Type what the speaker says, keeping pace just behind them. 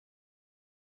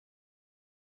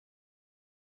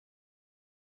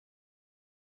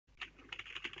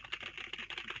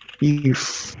You.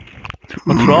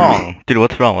 What's wrong? Dude,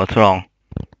 what's wrong? What's wrong?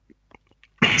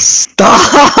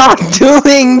 Stop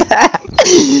doing that!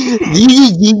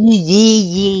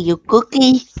 You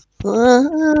cookie.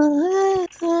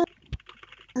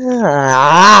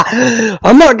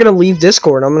 I'm not gonna leave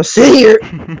Discord. I'm gonna sit here.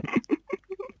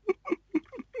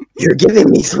 You're giving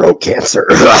me throat cancer.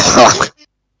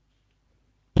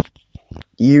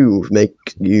 You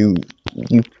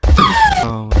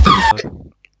Oh my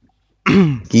god.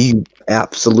 you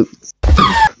absolute.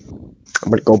 I'm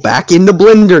gonna go back in the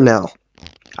blender now.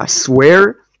 I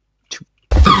swear to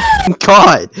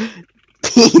God,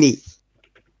 Beanie.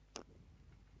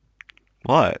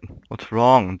 What? What's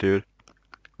wrong, dude?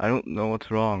 I don't know what's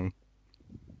wrong.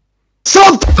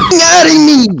 Stop adding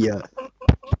me!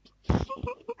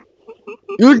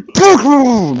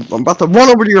 I'm about to run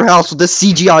over to your house with this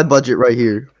CGI budget right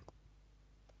here.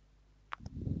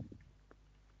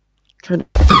 Trying to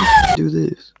do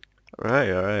this. Alright,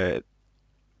 alright.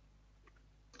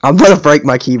 I'm gonna break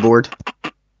my keyboard.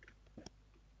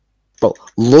 Bro,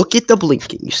 look at the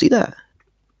blinking. You see that?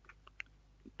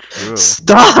 True.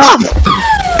 Stop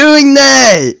doing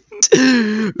that!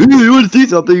 You wanna see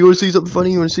something? You wanna see something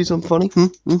funny? You wanna see something funny?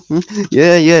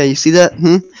 Yeah, yeah, you see that?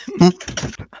 What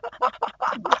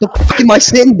the fuck am I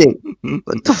sending?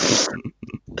 What the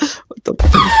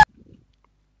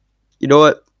You know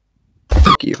what?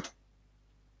 Fuck you.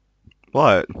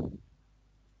 What?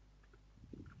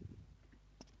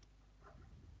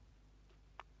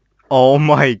 Oh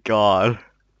my god.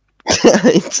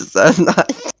 It's just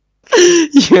nice.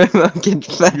 You're fucking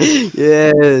fat.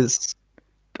 Yes.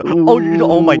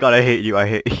 Oh my god, I hate you, I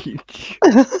hate you.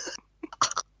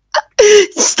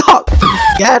 Stop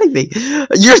adding me.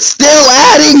 You're still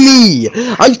adding me.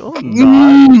 No, I'm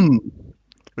not.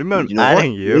 Remember, You know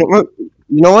adding what? you.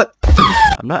 You know what?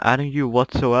 I'm not adding you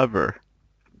whatsoever.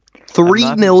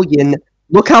 3 million.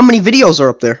 Look how many videos are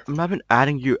up there. I'm not even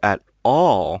adding you at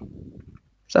all.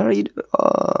 Is that how you do it?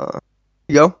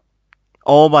 You go.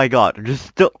 Oh my god, just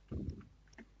still.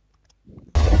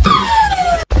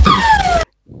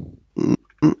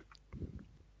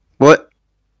 What?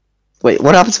 Wait,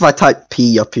 what happens if I type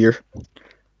P up here?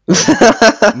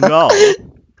 No.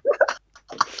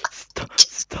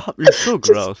 Stop, you're so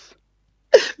gross.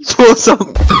 What's up?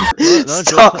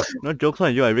 No, no jokes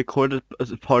on you, I recorded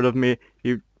as part of me,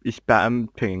 you spam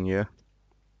pinging you.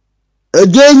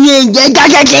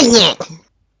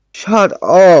 Shut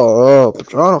up,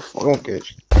 trying to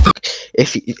focus.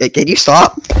 Can you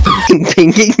stop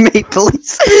pinging me,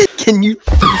 please? Can you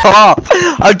stop?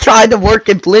 I'm trying to work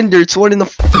in Blender. It's 1 in the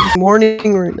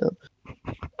morning right now.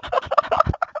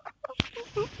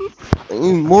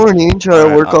 Morning, trying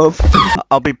to work off.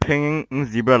 I'll be pinging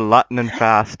Zebra lightning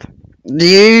fast.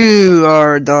 You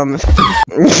are dumb.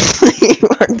 You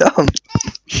are dumb.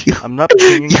 I'm not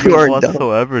pinging you are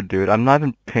whatsoever, dude. I'm not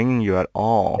even pinging you at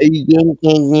all. Yeah.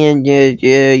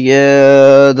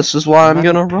 This is why I'm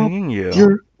gonna rub you.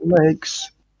 your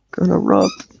legs. Gonna rub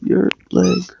your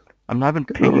leg. I'm not even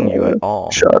pinging you at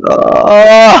all. Shut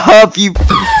up, you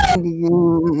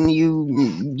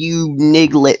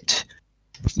niglet.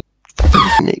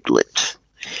 Niglet.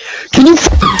 Can you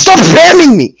stop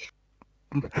spamming me?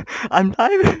 I'm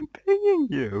not even pinging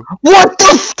you. What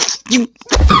the you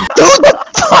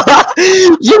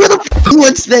You're the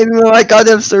one spamming my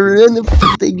goddamn server and the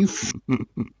thing you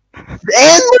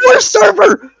and more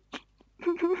server.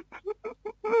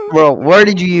 Bro, where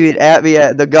did you even at me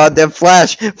at the goddamn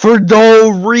flash for no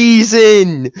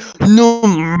reason? No.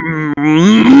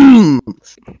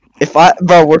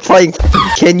 Bro, we're playing.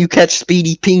 Can you catch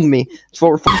Speedy? Ping me. That's what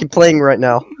we're fucking playing right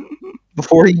now.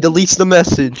 Before he deletes the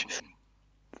message.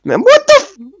 Man, what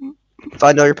the?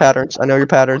 I know your patterns. I know your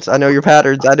patterns. I know your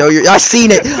patterns. I know your. I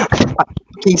seen it.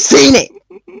 I seen it.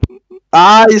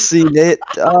 I seen it.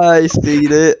 I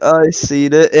seen it. I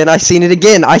seen it. And I seen it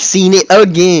again. I seen it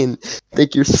again.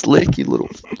 Think you're slick, you little.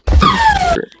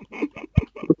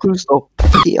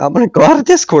 I'm gonna go out of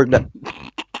Discord now.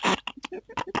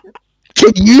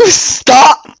 Can you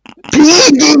stop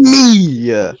pinging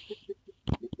me?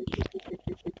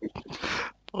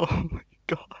 Oh my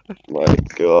god. My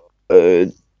god.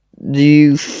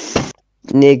 You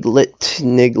niglet.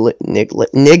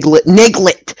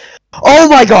 Oh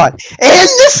my god! And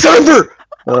the server!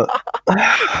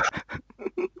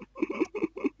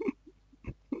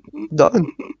 Done.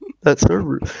 That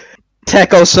server.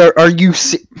 Techo, sir, are you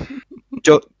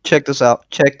check this out.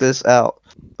 Check this out.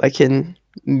 I can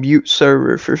mute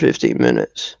server for 15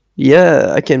 minutes.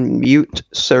 Yeah, I can mute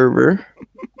server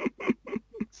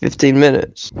 15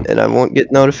 minutes. And I won't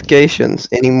get notifications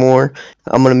anymore.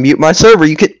 I'm gonna mute my server.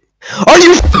 You could. Are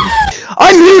you?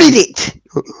 I muted it!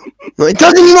 No, it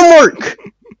doesn't even work!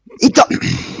 It do-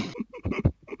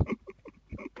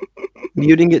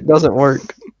 Muting it doesn't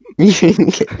work.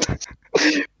 Muting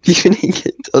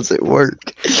it doesn't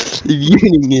work.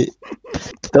 Muting it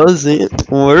doesn't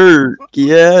work.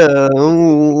 Yeah.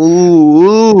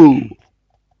 Ooh.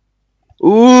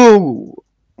 Ooh.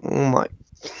 Oh my.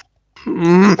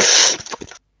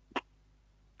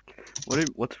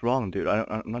 What's wrong, dude?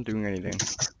 I'm not doing anything.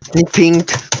 Ping.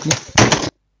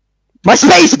 My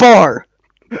space bar!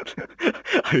 Are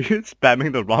you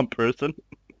spamming the wrong person?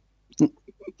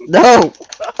 No!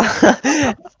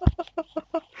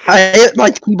 I hit my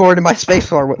keyboard and my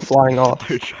spacebar went flying off.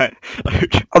 Are you trying? Are you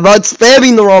trying? I'm not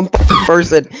spamming the wrong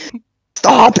person.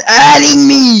 Stop adding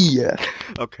me!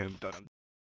 Okay, I'm done.